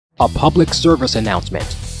A public service announcement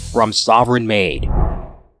from SovereignMade.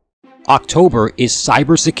 October is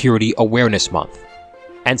Cybersecurity Awareness Month,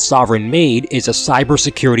 and SovereignMade is a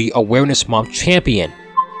Cybersecurity Awareness Month champion.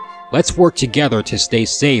 Let's work together to stay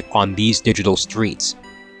safe on these digital streets.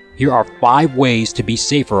 Here are 5 ways to be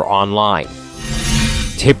safer online.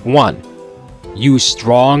 Tip 1. Use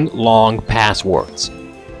strong, long passwords.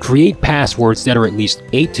 Create passwords that are at least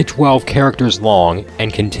 8 to 12 characters long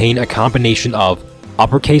and contain a combination of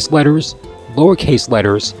uppercase letters, lowercase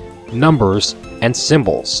letters, numbers, and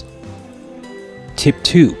symbols. Tip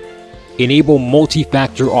 2. Enable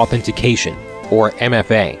multi-factor authentication, or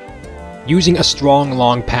MFA. Using a strong,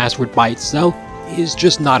 long password by itself is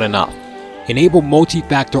just not enough. Enable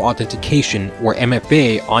multi-factor authentication, or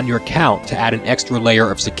MFA, on your account to add an extra layer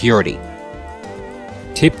of security.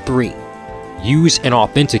 Tip 3. Use an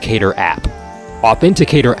authenticator app.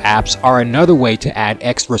 Authenticator apps are another way to add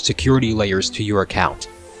extra security layers to your account.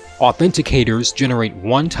 Authenticators generate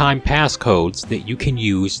one-time passcodes that you can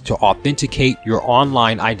use to authenticate your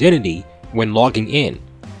online identity when logging in.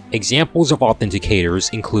 Examples of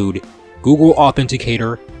authenticators include Google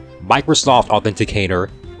Authenticator, Microsoft Authenticator,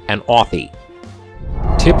 and Authy.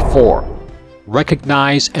 Tip 4.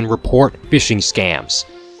 Recognize and report phishing scams.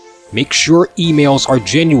 Make sure emails are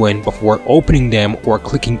genuine before opening them or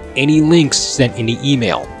clicking any links sent in the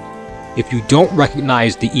email. If you don't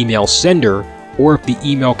recognize the email sender, or if the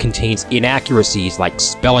email contains inaccuracies like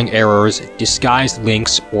spelling errors, disguised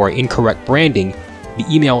links, or incorrect branding, the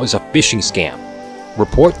email is a phishing scam.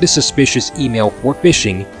 Report the suspicious email for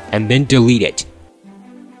phishing and then delete it.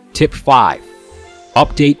 Tip 5.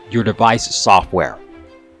 Update your device software.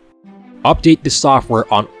 Update the software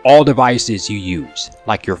on all devices you use,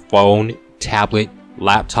 like your phone, tablet,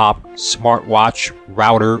 laptop, smartwatch,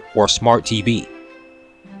 router, or smart TV.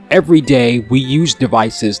 Every day, we use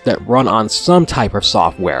devices that run on some type of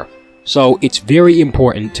software, so it's very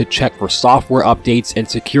important to check for software updates and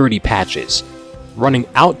security patches. Running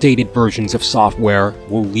outdated versions of software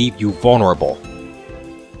will leave you vulnerable.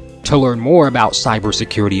 To learn more about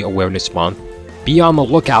Cybersecurity Awareness Month, be on the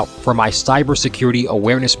lookout for my Cybersecurity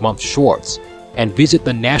Awareness Month shorts, and visit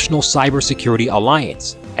the National Cybersecurity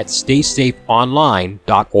Alliance at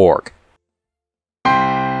staysafeonline.org.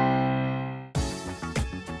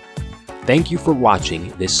 Thank you for watching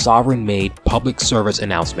this SovereignMade public service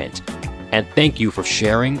announcement, and thank you for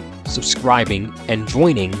sharing, subscribing, and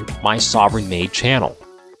joining my SovereignMade channel.